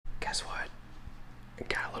guess what? I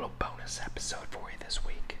got a little bonus episode for you this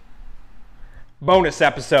week. Bonus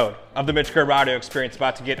episode of the Mitch Gerber Audio Experience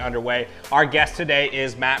about to get underway. Our guest today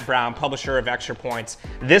is Matt Brown, publisher of Extra Points.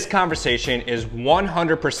 This conversation is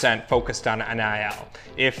 100% focused on NIL.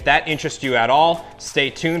 If that interests you at all, stay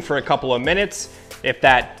tuned for a couple of minutes. If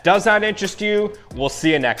that does not interest you, we'll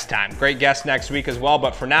see you next time. Great guest next week as well,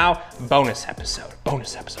 but for now, bonus episode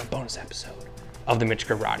of the Mitch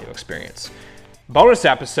Gerber Audio Experience. Bonus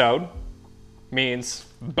episode means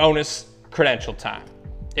bonus credential time.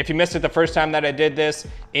 If you missed it the first time that I did this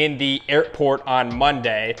in the airport on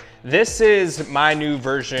Monday, this is my new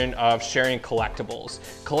version of sharing collectibles.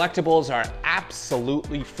 Collectibles are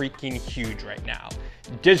absolutely freaking huge right now.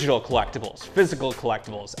 Digital collectibles, physical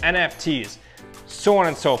collectibles, NFTs, so on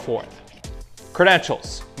and so forth.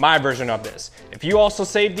 Credentials, my version of this. If you also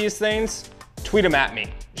save these things, tweet them at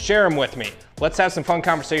me, share them with me. Let's have some fun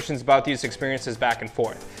conversations about these experiences back and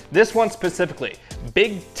forth. This one specifically,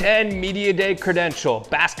 Big Ten Media Day credential,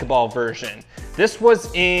 basketball version. This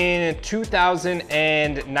was in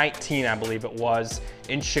 2019, I believe it was,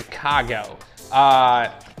 in Chicago.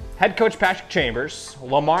 Head coach Patrick Chambers,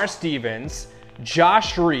 Lamar Stevens,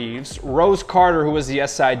 Josh Reeves, Rose Carter, who was the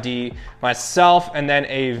SID, myself, and then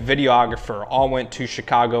a videographer all went to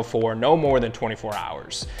Chicago for no more than 24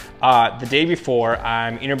 hours. The day before,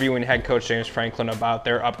 I'm interviewing head coach James Franklin about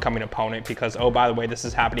their upcoming opponent because, oh, by the way, this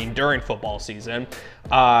is happening during football season.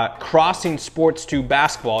 Crossing sports to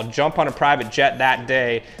basketball, jump on a private jet that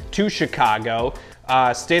day to Chicago,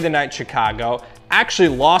 stay the night in Chicago. Actually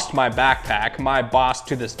lost my backpack. My boss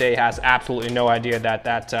to this day has absolutely no idea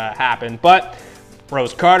that happened, but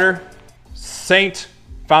Rose Carter, Saint,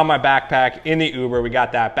 found my backpack in the Uber. We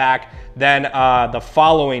got that back. Then the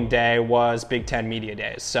following day was Big Ten Media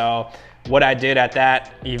Days. So what I did at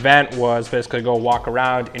that event was basically go walk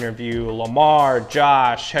around, interview Lamar,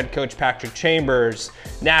 Josh, head coach Patrick Chambers,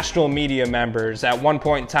 national media members. At one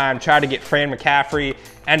point in time, tried to get Fran McCaffrey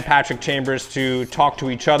and Patrick Chambers to talk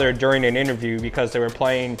to each other during an interview because they were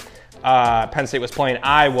playing, Penn State was playing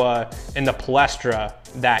Iowa in the Palestra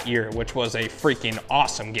that year, which was a freaking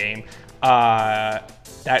awesome game.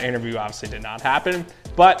 That interview obviously did not happen,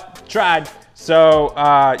 but tried. So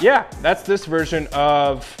yeah, that's this version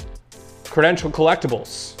of credential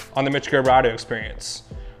collectibles on the Mitch Gerber Audio Experience.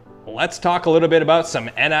 Let's talk a little bit about some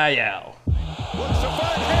NIL.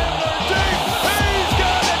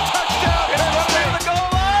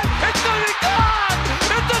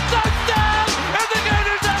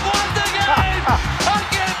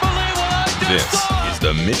 This is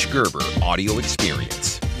the Mitch Gerber Audio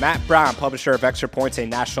Experience. Matt Brown, publisher of Extra Points, a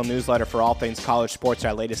national newsletter for all things college sports,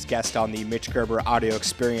 our latest guest on the Mitch Gerber Audio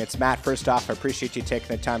Experience. Matt, first off, I appreciate you taking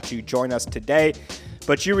the time to join us today.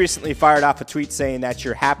 But you recently fired off a tweet saying that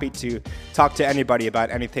you're happy to talk to anybody about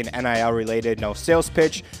anything NIL related. No sales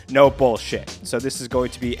pitch, no bullshit. So this is going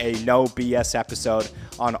to be a no BS episode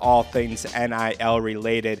on all things NIL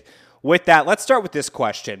related. With that, let's start with this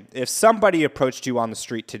question. If somebody approached you on the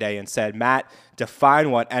street today and said, Matt, define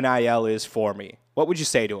what NIL is for me, what would you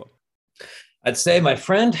say to him? I'd say, my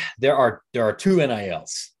friend, there are two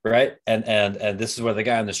NILs, right? And this is where the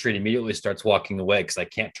guy on the street immediately starts walking away because I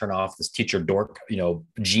can't turn off this teacher dork,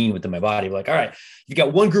 gene within my body. Like, all right, you've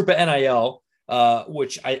got one group of NIL,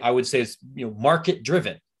 which I would say is market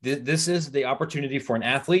driven. This is the opportunity for an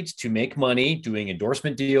athlete to make money doing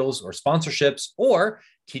endorsement deals or sponsorships or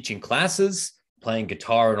teaching classes, playing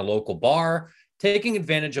guitar in a local bar, taking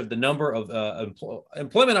advantage of the number of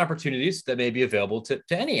employment opportunities that may be available to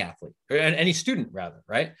any athlete or any student rather,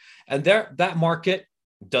 right? And that market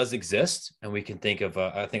does exist. And we can think of,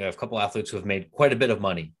 I think I have a couple athletes who have made quite a bit of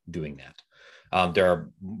money doing that. There are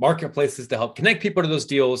marketplaces to help connect people to those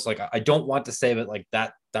deals. Like, I don't want to say that like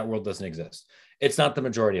that world doesn't exist. It's not the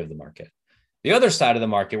majority of the market. The other side of the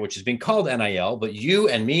market, which is being called NIL, but you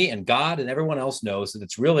and me and God and everyone else knows that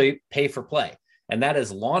it's really pay for play. And that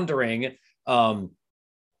is laundering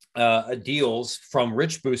deals from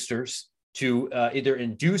rich boosters to either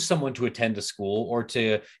induce someone to attend a school or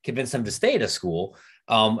to convince them to stay at a school.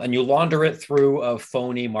 And you launder it through a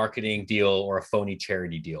phony marketing deal or a phony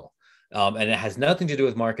charity deal. And it has nothing to do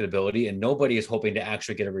with marketability, and nobody is hoping to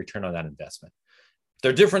actually get a return on that investment.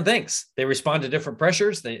 They're different things. They respond to different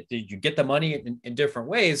pressures. You get the money in different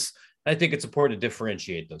ways. I think it's important to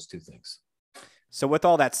differentiate those two things. So with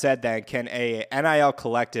all that said, then, can a NIL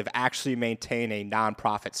collective actually maintain a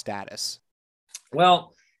nonprofit status?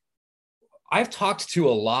 Well, I've talked to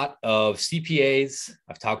a lot of CPAs.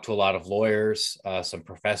 I've talked to a lot of lawyers, some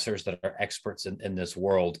professors that are experts in this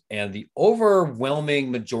world. And the overwhelming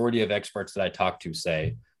majority of experts that I talk to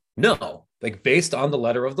say, no, like based on the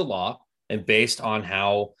letter of the law and based on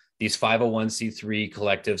how these 501c3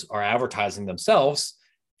 collectives are advertising themselves.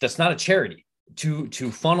 That's not a charity. To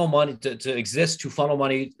funnel money, to exist, to funnel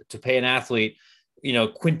money, to pay an athlete,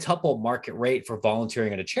 quintuple market rate for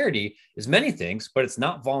volunteering at a charity is many things, but it's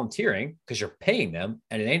not volunteering because you're paying them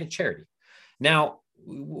and it ain't a charity. Now,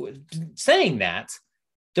 saying that,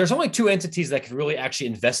 there's only two entities that can really actually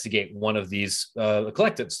investigate one of these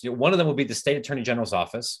collectives. One of them will be the state attorney general's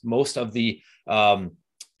office. Most of the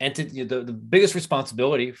entity, the biggest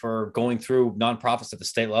responsibility for going through nonprofits at the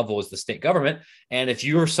state level is the state government. And if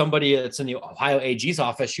you're somebody that's in the Ohio AG's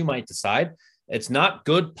office, you might decide it's not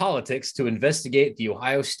good politics to investigate the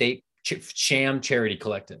Ohio State sham charity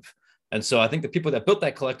collective. And so I think the people that built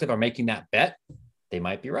that collective are making that bet. They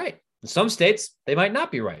might be right. In some states, they might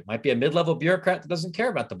not be right. It might be a mid-level bureaucrat that doesn't care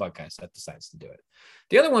about the Buckeyes that decides to do it.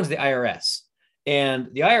 The other one's the IRS. And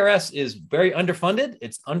the IRS is very underfunded.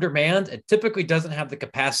 It's undermanned. It typically doesn't have the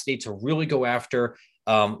capacity to really go after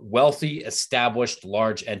wealthy, established,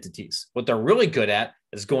 large entities. What they're really good at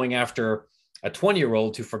is going after a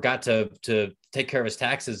 20-year-old who forgot to take care of his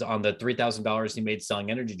taxes on the $3,000 he made selling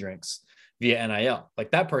energy drinks via NIL. Like,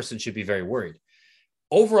 that person should be very worried.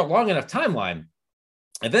 Over a long enough timeline,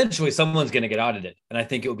 eventually someone's going to get audited. And I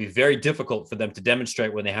think it will be very difficult for them to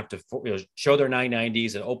demonstrate when they have to show their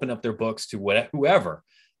 990s and open up their books to whoever,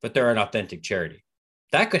 that they're an authentic charity.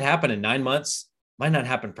 That could happen in 9 months, might not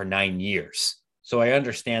happen for 9 years. So I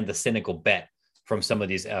understand the cynical bet from some of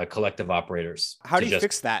these collective operators. How do you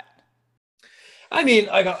fix that? I mean,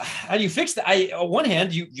 how do you fix that? On one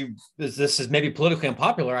hand, this is maybe politically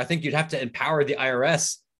unpopular. I think you'd have to empower the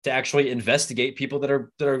IRS to actually investigate people that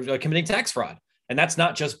are committing tax fraud. And that's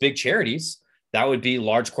not just big charities. That would be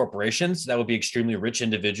large corporations. That would be extremely rich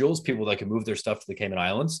individuals, people that can move their stuff to the Cayman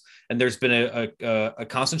Islands. And there's been a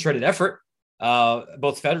concentrated effort,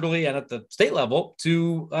 both federally and at the state level,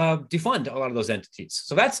 to defund a lot of those entities.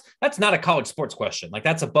 So that's not a college sports question. Like,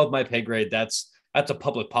 that's above my pay grade. That's a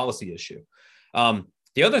public policy issue.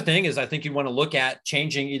 The other thing is, I think you want to look at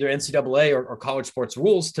changing either NCAA or college sports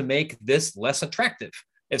rules to make this less attractive.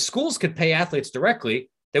 If schools could pay athletes directly,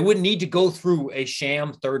 they wouldn't need to go through a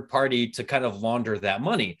sham third party to kind of launder that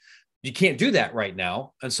money. You can't do that right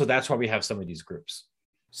now. And so that's why we have some of these groups.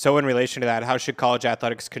 So in relation to that, how should college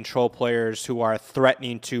athletics control players who are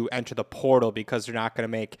threatening to enter the portal because they're not going to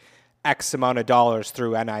make X amount of dollars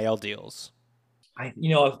through NIL deals?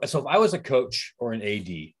 So if I was a coach or an AD,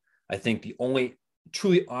 I think the only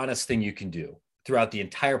truly honest thing you can do throughout the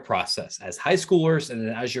entire process as high schoolers, and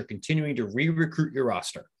then as you're continuing to re-recruit your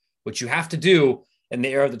roster, which you have to do in the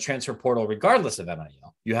era of the transfer portal, regardless of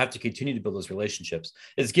NIL, you have to continue to build those relationships,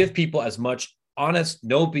 is give people as much honest,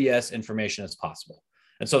 no BS information as possible.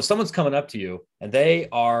 And so if someone's coming up to you and they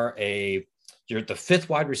are you're the fifth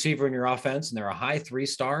wide receiver in your offense and they're a high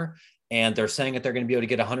 3-star, and they're saying that they're going to be able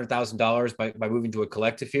to get $100,000 by moving to a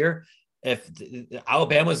collective here, if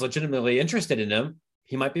Alabama is legitimately interested in him,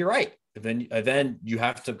 he might be right. Then you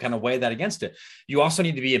have to kind of weigh that against it. You also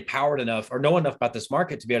need to be empowered enough or know enough about this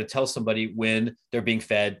market to be able to tell somebody when they're being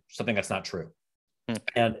fed something that's not true.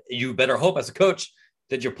 And you better hope as a coach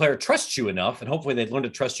that your player trusts you enough, and hopefully they'd learn to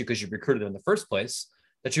trust you because you recruited them in the first place,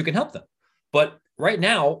 that you can help them. But right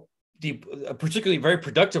now, the particularly very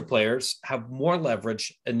productive players have more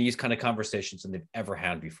leverage in these kind of conversations than they've ever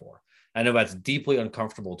had before. I know that's deeply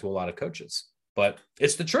uncomfortable to a lot of coaches, but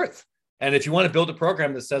it's the truth. And if you want to build a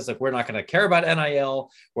program that says, like, we're not going to care about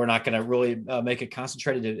NIL, we're not going to really make a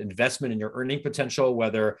concentrated investment in your earning potential,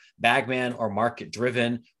 whether bagman or market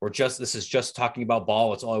driven, or this is just talking about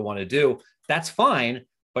ball, it's all I want to do, that's fine.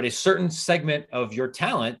 But a certain segment of your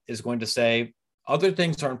talent is going to say, other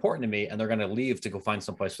things are important to me, and they're going to leave to go find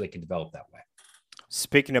someplace where they can develop that way.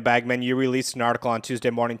 Speaking of bagmen, you released an article on Tuesday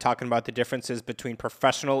morning talking about the differences between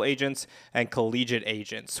professional agents and collegiate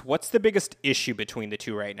agents. What's the biggest issue between the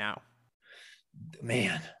two right now?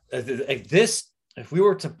 Man, if we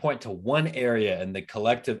were to point to one area in the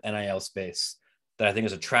collective NIL space that I think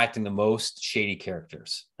is attracting the most shady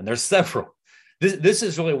characters, and there's several, this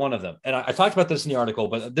is really one of them. And I talked about this in the article,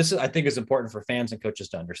 but this I think is important for fans and coaches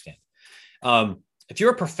to understand. If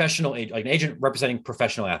you're a professional agent, like an agent representing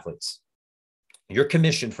professional athletes, your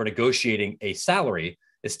commission for negotiating a salary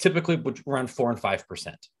is typically around 4 and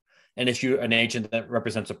 5%. And if you're an agent that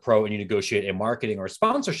represents a pro and you negotiate a marketing or a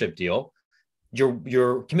sponsorship deal,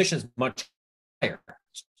 your commission is much higher,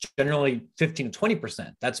 generally 15 to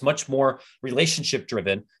 20%. That's much more relationship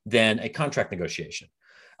driven than a contract negotiation.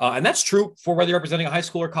 And that's true for whether you're representing a high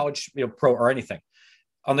school or college, pro or anything.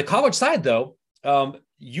 On the college side, though,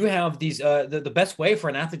 you have these, the best way for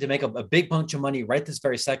an athlete to make a big bunch of money right this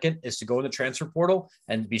very second is to go in the transfer portal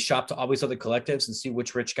and be shopped to all these other collectives and see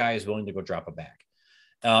which rich guy is willing to go drop a bag.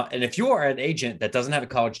 And if you are an agent that doesn't have a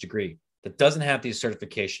college degree, that doesn't have these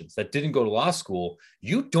certifications, that didn't go to law school,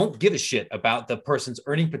 you don't give a shit about the person's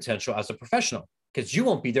earning potential as a professional because you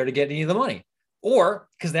won't be there to get any of the money, or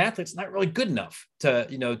because the athlete's not really good enough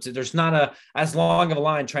there's not as long of a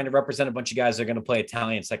line trying to represent a bunch of guys that are going to play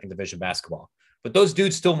Italian second division basketball. But those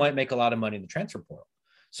dudes still might make a lot of money in the transfer portal.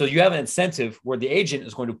 So you have an incentive where the agent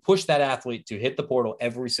is going to push that athlete to hit the portal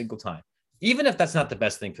every single time, even if that's not the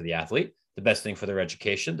best thing for the athlete, the best thing for their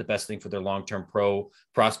education, the best thing for their long-term pro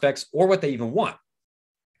prospects, or what they even want.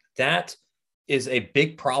 That is a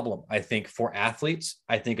big problem, I think, for athletes.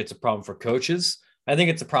 I think it's a problem for coaches. I think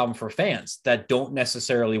it's a problem for fans that don't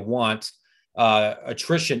necessarily want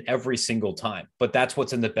attrition every single time, but that's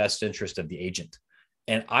what's in the best interest of the agent.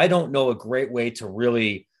 And I don't know a great way to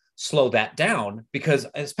really slow that down, because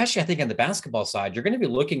especially I think on the basketball side, you're going to be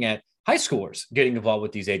looking at high schoolers getting involved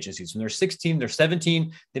with these agencies. When they're 16, they're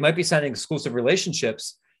 17, they might be signing exclusive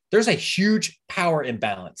relationships. There's a huge power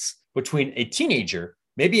imbalance between a teenager,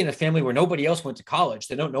 maybe in a family where nobody else went to college,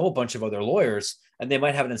 they don't know a bunch of other lawyers, and they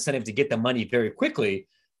might have an incentive to get the money very quickly,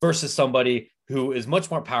 versus somebody who is much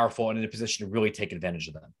more powerful and in a position to really take advantage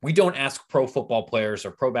of them. We don't ask pro football players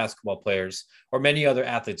or pro basketball players or many other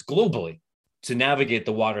athletes globally to navigate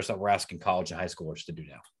the waters that we're asking college and high schoolers to do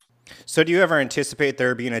now. So do you ever anticipate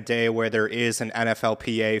there being a day where there is an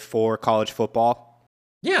NFLPA for college football?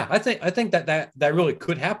 Yeah, I think that really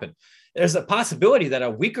could happen. There's a possibility that a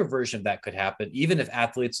weaker version of that could happen, even if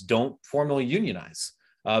athletes don't formally unionize.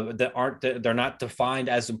 They're not defined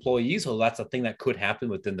as employees. So that's a thing that could happen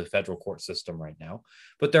within the federal court system right now.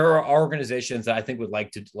 But there are organizations that I think would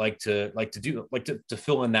like to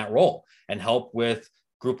fill in that role and help with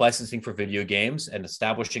group licensing for video games and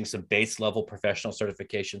establishing some base level professional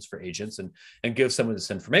certifications for agents and give some of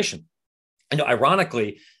this information.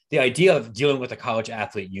 Ironically, the idea of dealing with a college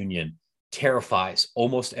athlete union terrifies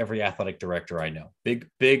almost every athletic director I know.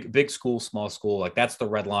 Big school, small school, like that's the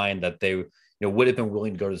red line that they would have been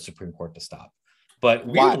willing to go to the Supreme Court to stop. But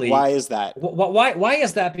weirdly, why is that? Why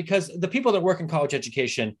is that? Because the people that work in college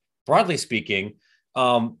education, broadly speaking,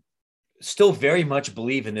 still very much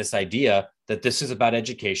believe in this idea that this is about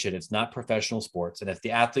education. It's not professional sports. And if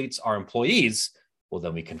the athletes are employees, well,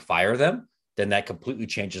 then we can fire them. Then that completely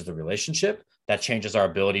changes the relationship. That changes our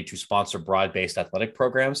ability to sponsor broad-based athletic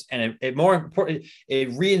programs. And it more important,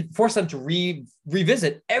 it reinforces them to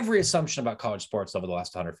revisit every assumption about college sports over the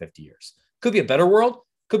last 150 years. Could be a better world,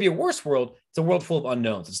 could be a worse world. It's a world full of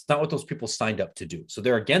unknowns. It's not what those people signed up to do. So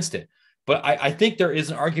they're against it. But I think there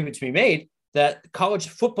is an argument to be made that college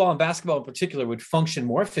football and basketball in particular would function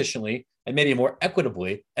more efficiently and maybe more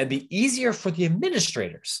equitably and be easier for the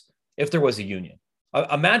administrators if there was a union.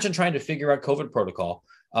 Imagine trying to figure out COVID protocol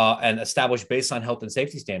and establish baseline health and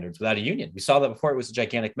safety standards without a union. We saw that before. It was a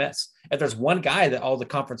gigantic mess. If there's one guy that all the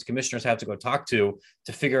conference commissioners have to go talk to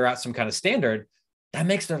figure out some kind of standard, that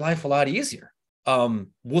makes their life a lot easier.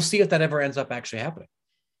 We'll see if that ever ends up actually happening.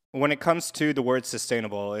 When it comes to the word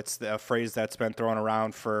sustainable, it's a phrase that's been thrown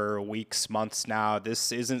around for weeks, months now.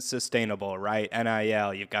 This isn't sustainable, right?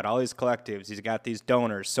 NIL, you've got all these collectives, you've got these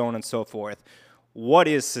donors, so on and so forth. What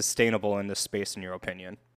is sustainable in this space, in your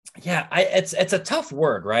opinion? Yeah, it's a tough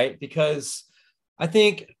word, right? Because I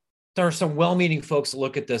think there are some well-meaning folks that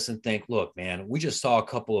look at this and think, look, man, we just saw a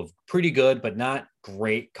couple of pretty good but not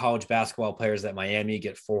great college basketball players at Miami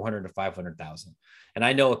get $400,000 to $500,000. And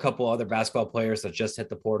I know a couple other basketball players that just hit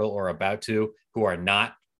the portal or about to, who are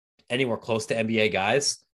not anywhere close to NBA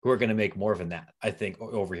guys, who are going to make more than that, I think,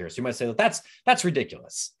 over here. So you might say, that's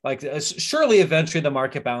ridiculous. Like, surely eventually the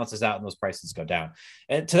market balances out and those prices go down.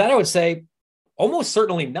 And to that, I would say almost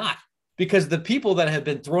certainly not, because the people that have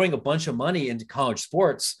been throwing a bunch of money into college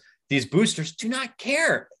sports, these boosters, do not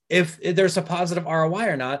care if there's a positive ROI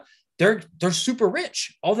or not. They're super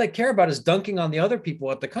rich. All they care about is dunking on the other people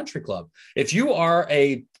at the country club. If you are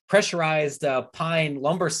a pressurized pine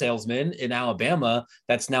lumber salesman in Alabama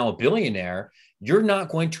that's now a billionaire, you're not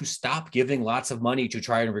going to stop giving lots of money to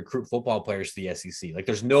try and recruit football players to the SEC. Like,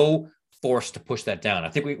 there's no force to push that down. I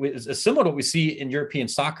think it's similar to what we see in European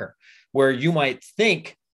soccer, where you might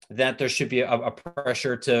think that there should be a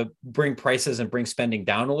pressure to bring prices and bring spending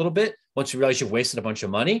down a little bit once you realize you've wasted a bunch of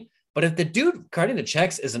money. But if the dude cutting the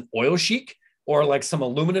checks is an oil sheik or like some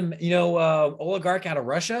aluminum, oligarch out of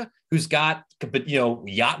Russia who's got,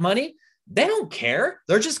 yacht money, they don't care.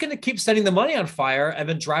 They're just going to keep setting the money on fire and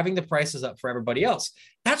then driving the prices up for everybody else.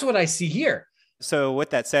 That's what I see here. So with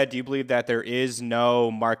that said, do you believe that there is no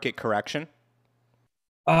market correction?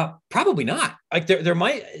 Probably not. Like there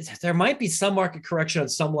might be some market correction on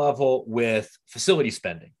some level with facility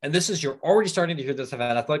spending. And you're already starting to hear this. I've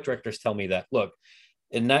had athletic directors tell me that, look,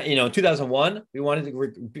 In 2001, we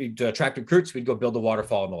wanted to attract recruits. We'd go build a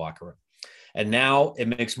waterfall in the locker room. And now it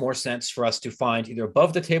makes more sense for us to find either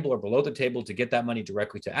above the table or below the table to get that money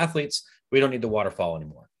directly to athletes. We don't need the waterfall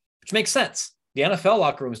anymore, which makes sense. The NFL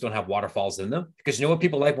locker rooms don't have waterfalls in them because you know what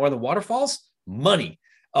people like more than waterfalls? Money.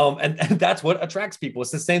 And that's what attracts people.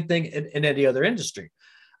 It's the same thing in any other industry.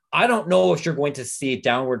 I don't know if you're going to see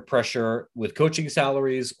downward pressure with coaching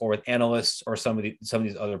salaries or with analysts or some of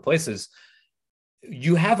these other places.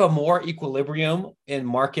 You have a more equilibrium in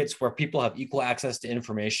markets where people have equal access to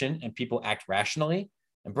information and people act rationally.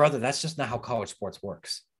 And brother, that's just not how college sports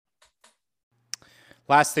works.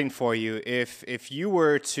 Last thing for you, if you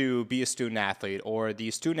were to be a student athlete or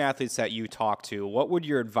the student athletes that you talk to, what would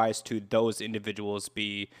your advice to those individuals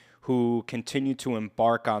be who continue to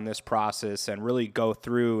embark on this process and really go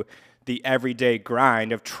through the everyday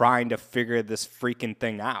grind of trying to figure this freaking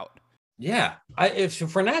thing out? Yeah. If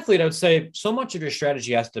for an athlete, I would say so much of your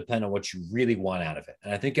strategy has to depend on what you really want out of it.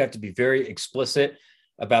 And I think you have to be very explicit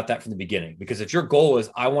about that from the beginning, because if your goal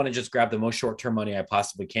is, I want to just grab the most short-term money I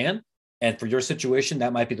possibly can, and for your situation,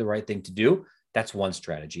 that might be the right thing to do. That's one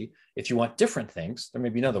strategy. If you want different things, there may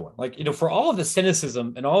be another one. Like, for all of the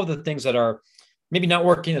cynicism and all of the things that are maybe not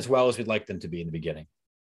working as well as we'd like them to be in the beginning,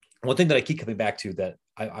 one thing that I keep coming back to that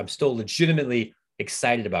I'm still legitimately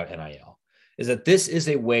excited about NIL is that this is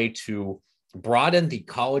a way to broaden the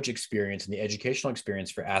college experience and the educational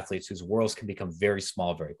experience for athletes whose worlds can become very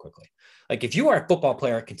small very quickly. Like if you are a football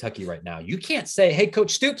player at Kentucky right now, you can't say, hey,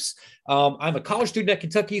 Coach Stoops, I'm a college student at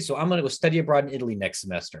Kentucky, so I'm going to go study abroad in Italy next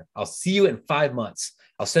semester. I'll see you in 5 months.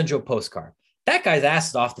 I'll send you a postcard. That guy's ass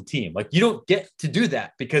is off the team. Like you don't get to do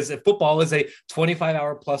that because if football is a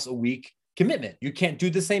 25-hour plus a week commitment, you can't do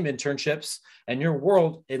the same internships, and your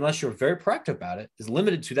world, unless you're very proactive about it, is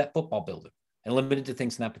limited to that football building and limited to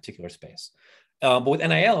things in that particular space. But with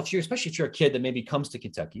NIL, especially if you're a kid that maybe comes to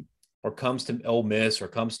Kentucky or comes to Ole Miss or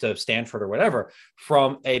comes to Stanford or whatever,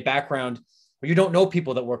 from a background where you don't know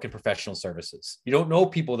people that work in professional services, you don't know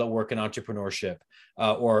people that work in entrepreneurship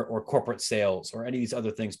or corporate sales or any of these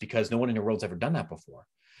other things, because no one in your world's ever done that before.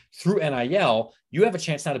 Through NIL, you have a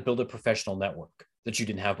chance now to build a professional network that you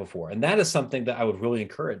didn't have before. And that is something that I would really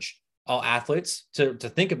encourage all athletes to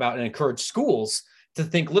think about, and encourage schools to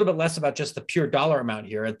think a little bit less about just the pure dollar amount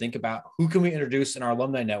here and think about who can we introduce in our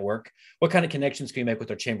alumni network? What kind of connections can we make with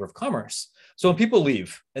our Chamber of Commerce? So when people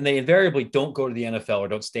leave and they invariably don't go to the NFL or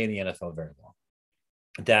don't stay in the NFL very long,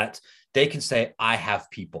 that they can say, I have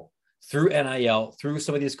people through NIL, through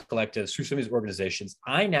some of these collectives, through some of these organizations.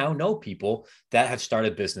 I now know people that have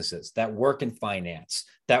started businesses, that work in finance,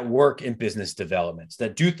 that work in business developments,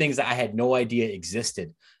 that do things that I had no idea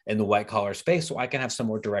existed in the white collar space, so I can have some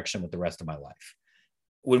more direction with the rest of my life.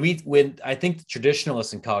 When I think the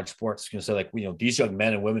traditionalists in college sports can say, like, these young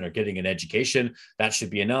men and women are getting an education, that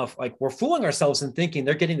should be enough. Like, we're fooling ourselves in thinking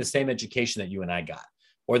they're getting the same education that you and I got,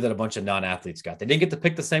 or that a bunch of non-athletes got. They didn't get to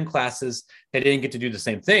pick the same classes. They didn't get to do the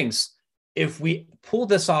same things. If we pull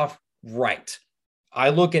this off right, I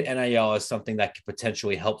look at NIL as something that could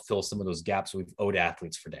potentially help fill some of those gaps we've owed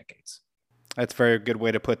athletes for decades. That's a very good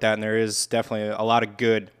way to put that, and there is definitely a lot of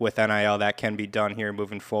good with NIL that can be done here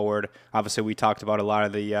moving forward. Obviously, we talked about a lot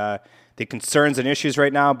of the concerns and issues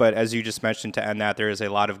right now, but as you just mentioned, to end that, there is a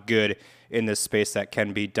lot of good in this space that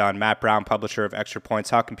can be done. Matt Brown, publisher of Extra Points.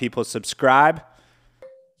 How can people subscribe?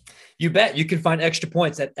 You bet. You can find Extra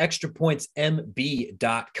Points at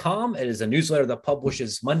extrapointsmb.com. It is a newsletter that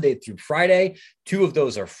publishes Monday through Friday. 2 of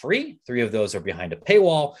those are free. 3 of those are behind a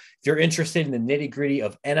paywall. If you're interested in the nitty-gritty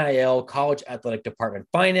of NIL, college athletic department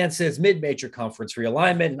finances, mid-major conference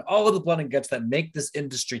realignment, and all of the blood and guts that make this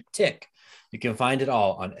industry tick, you can find it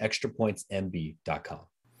all on extrapointsmb.com.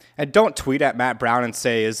 And don't tweet at Matt Brown and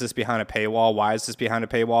say, is this behind a paywall? Why is this behind a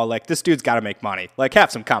paywall? Like, this dude's got to make money. Like,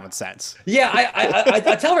 have some common sense. Yeah,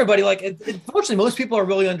 I tell everybody, like, unfortunately, most people are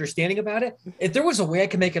really understanding about it. If there was a way I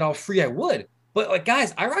could make it all free, I would. But, like,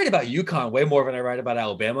 guys, I write about UConn way more than I write about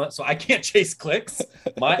Alabama, so I can't chase clicks.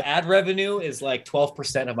 My ad revenue is like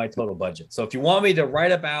 12% of my total budget. So if you want me to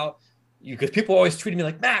write about because people always tweeting me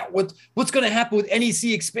like, Matt, what's going to happen with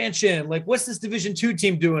NEC expansion? Like, what's this Division II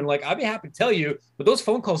team doing? Like, I'd be happy to tell you, but those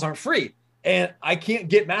phone calls aren't free, and I can't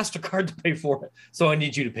get MasterCard to pay for it. So I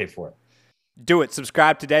need you to pay for it. Do it.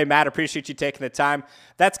 Subscribe today. Matt, appreciate you taking the time.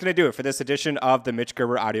 That's going to do it for this edition of the Mitch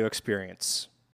Gerber Audio Experience.